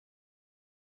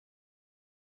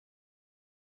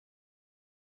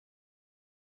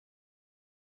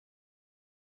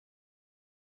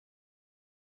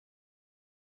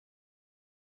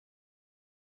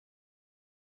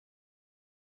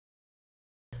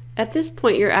At this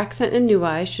point, your accent in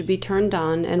NuEye should be turned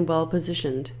on and well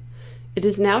positioned. It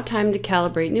is now time to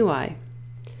calibrate NuEye.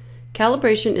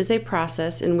 Calibration is a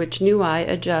process in which NuEye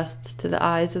adjusts to the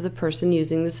eyes of the person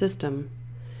using the system.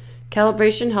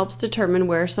 Calibration helps determine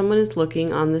where someone is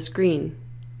looking on the screen.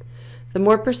 The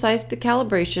more precise the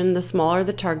calibration, the smaller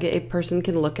the target a person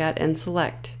can look at and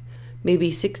select, maybe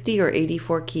 60 or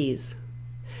 84 keys.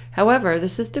 However, the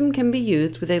system can be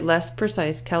used with a less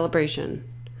precise calibration.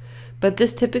 But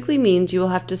this typically means you will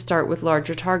have to start with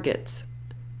larger targets,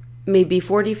 maybe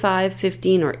 45,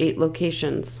 15, or 8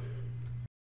 locations.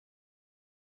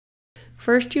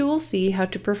 First, you will see how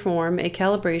to perform a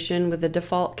calibration with the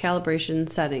default calibration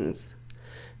settings.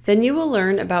 Then you will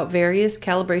learn about various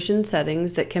calibration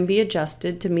settings that can be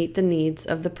adjusted to meet the needs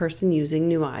of the person using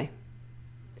NuEye.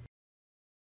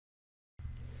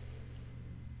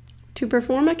 To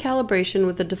perform a calibration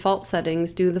with the default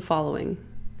settings, do the following.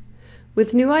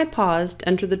 With NuEye paused,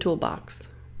 enter the toolbox.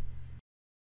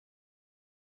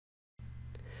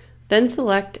 Then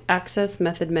select Access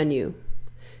Method menu.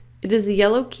 It is a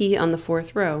yellow key on the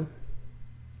 4th row.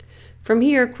 From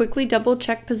here, quickly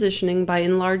double-check positioning by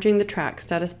enlarging the track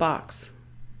status box.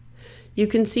 You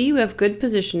can see you have good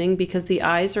positioning because the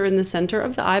eyes are in the center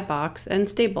of the eye box and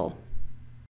stable.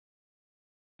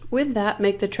 With that,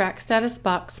 make the track status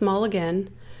box small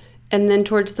again, and then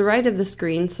towards the right of the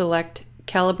screen, select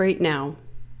Calibrate Now.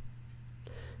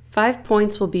 5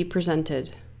 points will be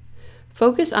presented.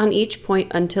 Focus on each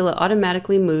point until it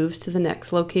automatically moves to the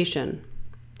next location.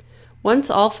 Once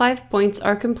all 5 points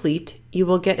are complete, you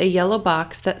will get a yellow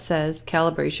box that says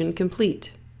Calibration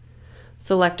Complete.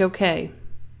 Select OK.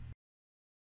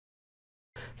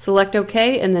 Select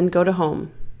OK and then go to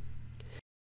Home.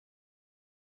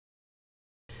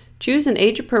 Choose an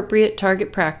age-appropriate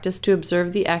target practice to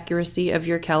observe the accuracy of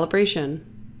your calibration.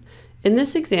 In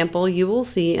this example, you will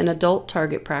see an adult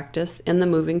target practice and the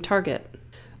moving target.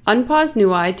 Unpause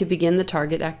NuEye to begin the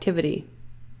target activity.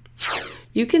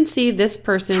 You can see this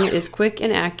person is quick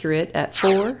and accurate at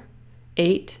 4,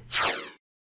 8,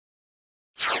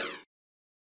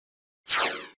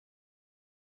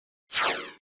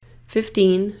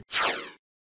 15,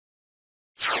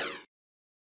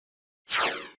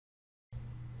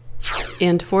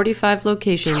 and 45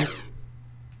 locations.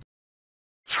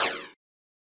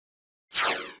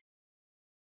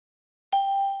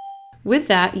 With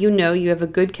that, you know you have a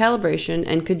good calibration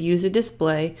and could use a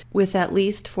display with at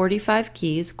least 45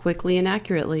 keys quickly and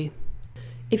accurately.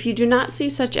 If you do not see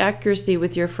such accuracy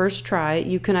with your first try,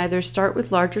 you can either start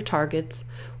with larger targets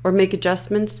or make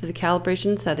adjustments to the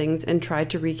calibration settings and try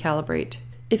to recalibrate.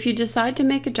 If you decide to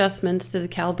make adjustments to the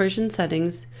calibration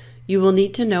settings, you will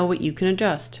need to know what you can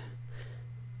adjust.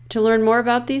 To learn more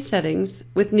about these settings,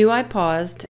 with NuEye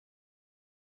paused,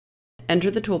 enter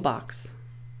the toolbox.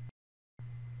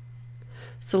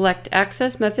 Select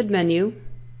Access Method menu,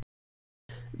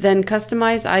 then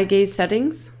Customize Eye Gaze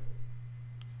Settings,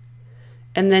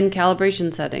 and then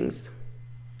Calibration Settings.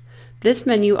 This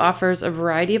menu offers a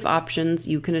variety of options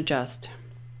you can adjust.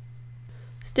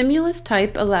 Stimulus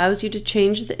Type allows you to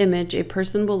change the image a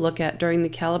person will look at during the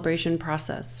calibration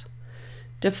process.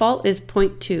 Default is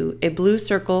 0.2, a blue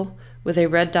circle with a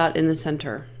red dot in the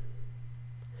center.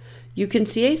 You can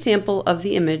see a sample of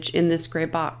the image in this gray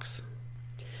box.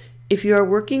 If you are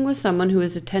working with someone who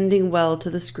is attending well to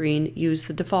the screen, use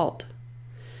the default.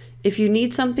 If you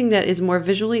need something that is more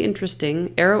visually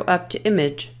interesting, arrow up to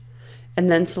Image, and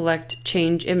then select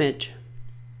Change Image.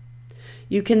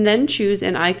 You can then choose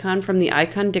an icon from the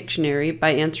icon dictionary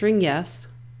by answering yes,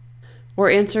 or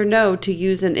answer no to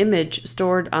use an image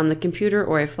stored on the computer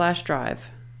or a flash drive.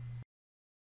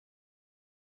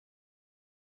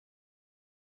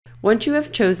 Once you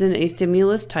have chosen a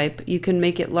stimulus type, you can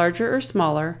make it larger or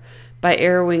smaller by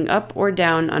arrowing up or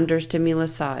down under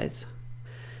stimulus size.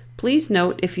 Please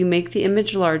note, if you make the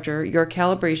image larger, your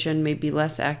calibration may be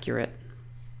less accurate.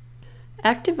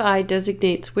 Active Eye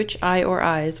designates which eye or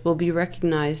eyes will be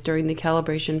recognized during the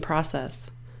calibration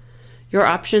process. Your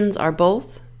options are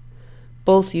both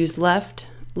use left,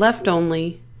 left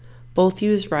only, both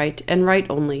use right, and right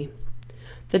only.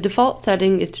 The default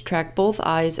setting is to track both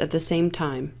eyes at the same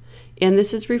time, and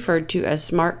this is referred to as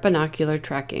smart binocular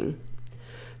tracking.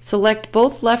 Select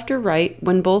both left or right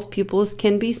when both pupils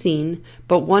can be seen,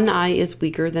 but one eye is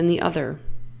weaker than the other.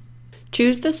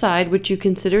 Choose the side which you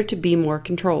consider to be more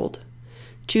controlled.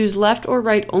 Choose left or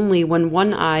right only when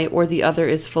one eye or the other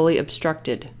is fully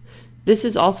obstructed. This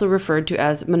is also referred to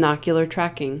as monocular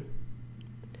tracking.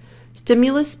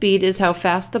 Stimulus speed is how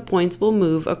fast the points will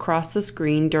move across the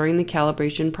screen during the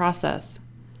calibration process.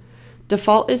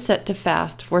 Default is set to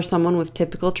fast for someone with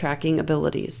typical tracking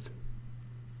abilities.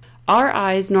 Our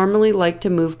eyes normally like to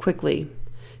move quickly.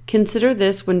 Consider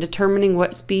this when determining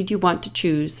what speed you want to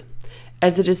choose,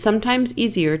 as it is sometimes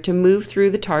easier to move through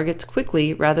the targets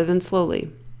quickly rather than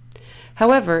slowly.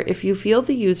 However, if you feel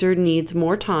the user needs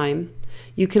more time,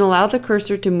 you can allow the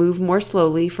cursor to move more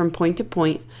slowly from point to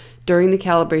point during the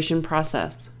calibration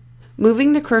process.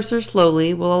 Moving the cursor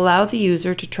slowly will allow the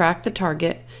user to track the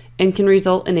target and can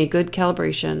result in a good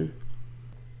calibration.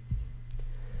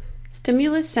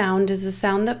 Stimulus sound is the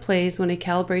sound that plays when a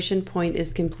calibration point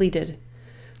is completed.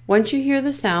 Once you hear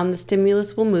the sound, the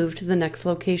stimulus will move to the next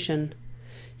location.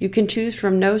 You can choose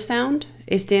from no sound,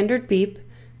 a standard beep,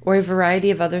 or a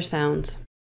variety of other sounds.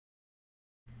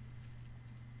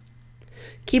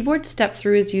 Keyboard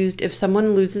step-through is used if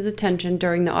someone loses attention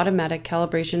during the automatic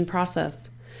calibration process.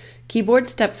 Keyboard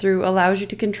step-through allows you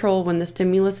to control when the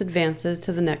stimulus advances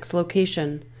to the next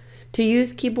location. To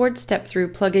use keyboard step-through,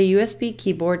 plug a USB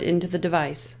keyboard into the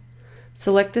device.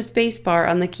 Select the spacebar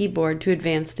on the keyboard to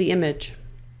advance the image.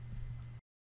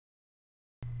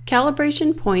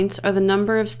 Calibration points are the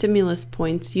number of stimulus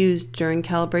points used during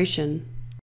calibration.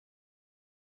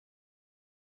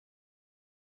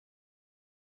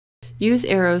 Use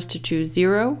arrows to choose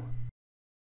 0,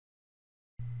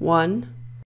 1,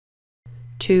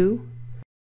 2,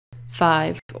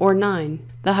 5, or 9.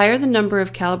 The higher the number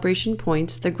of calibration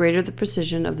points, the greater the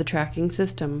precision of the tracking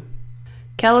system.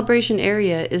 Calibration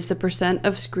area is the percent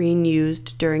of screen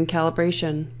used during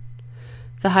calibration.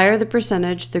 The higher the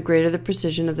percentage, the greater the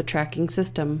precision of the tracking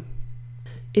system.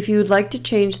 If you would like to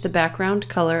change the background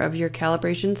color of your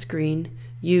calibration screen,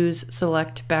 use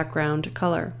Select Background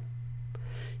Color.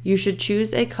 You should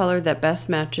choose a color that best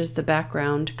matches the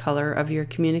background color of your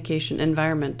communication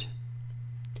environment.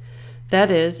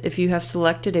 That is, if you have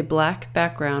selected a black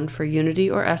background for Unity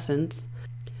or Essence,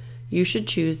 you should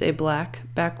choose a black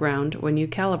background when you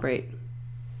calibrate.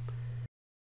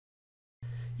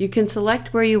 You can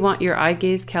select where you want your eye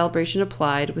gaze calibration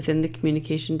applied within the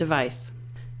communication device.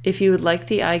 If you would like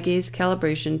the eye gaze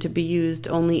calibration to be used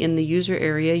only in the user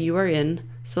area you are in,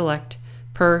 select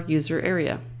Per User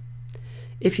Area.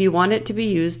 If you want it to be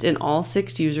used in all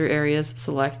 6 user areas,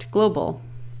 select Global.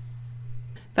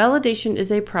 Validation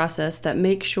is a process that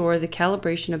makes sure the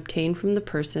calibration obtained from the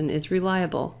person is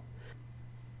reliable.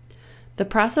 The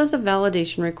process of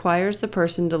validation requires the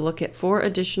person to look at 4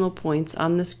 additional points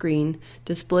on the screen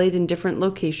displayed in different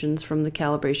locations from the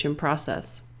calibration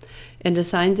process, and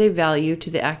assigns a value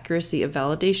to the accuracy of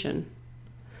validation.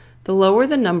 The lower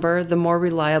the number, the more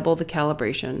reliable the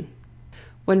calibration.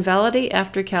 When Validate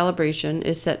After Calibration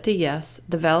is set to Yes,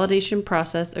 the validation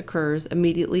process occurs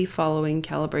immediately following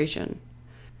calibration.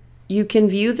 You can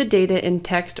view the data in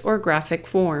text or graphic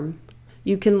form.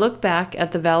 You can look back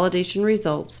at the validation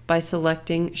results by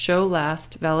selecting Show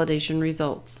Last Validation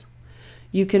Results.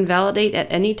 You can validate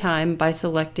at any time by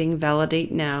selecting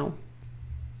Validate Now.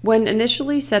 When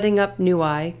initially setting up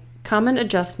NuEye, common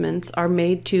adjustments are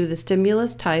made to the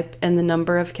stimulus type and the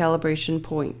number of calibration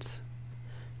points.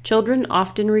 Children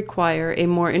often require a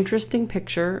more interesting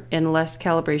picture and less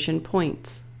calibration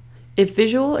points. If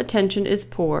visual attention is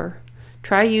poor,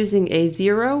 try using a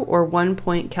 0 or 1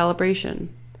 point calibration.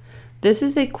 This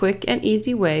is a quick and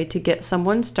easy way to get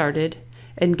someone started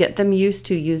and get them used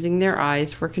to using their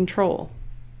eyes for control.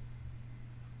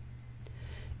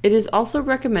 It is also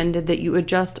recommended that you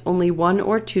adjust only 1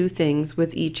 or 2 things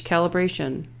with each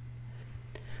calibration.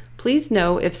 Please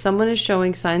know if someone is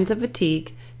showing signs of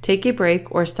fatigue, take a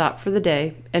break or stop for the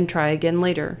day and try again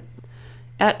later.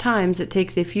 At times, it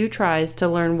takes a few tries to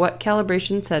learn what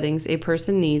calibration settings a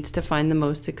person needs to find the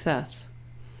most success.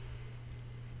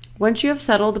 Once you have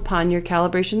settled upon your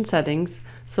calibration settings,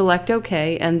 select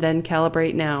OK and then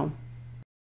Calibrate Now.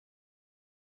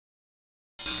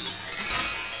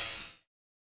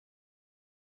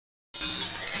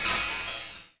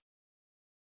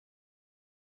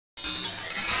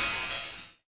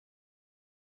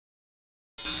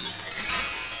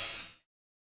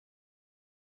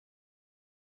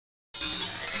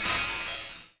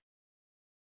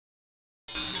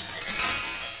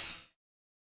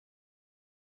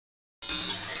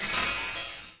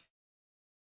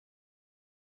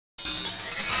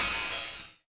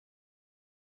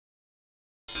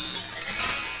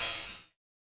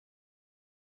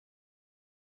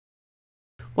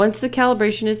 Once the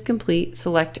calibration is complete,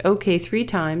 select OK 3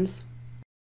 times,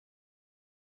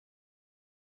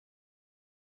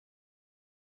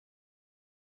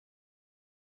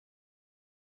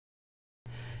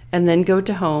 and then go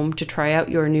to Home to try out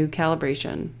your new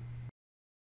calibration.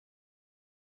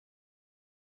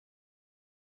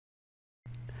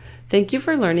 Thank you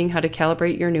for learning how to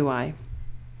calibrate your NuEye.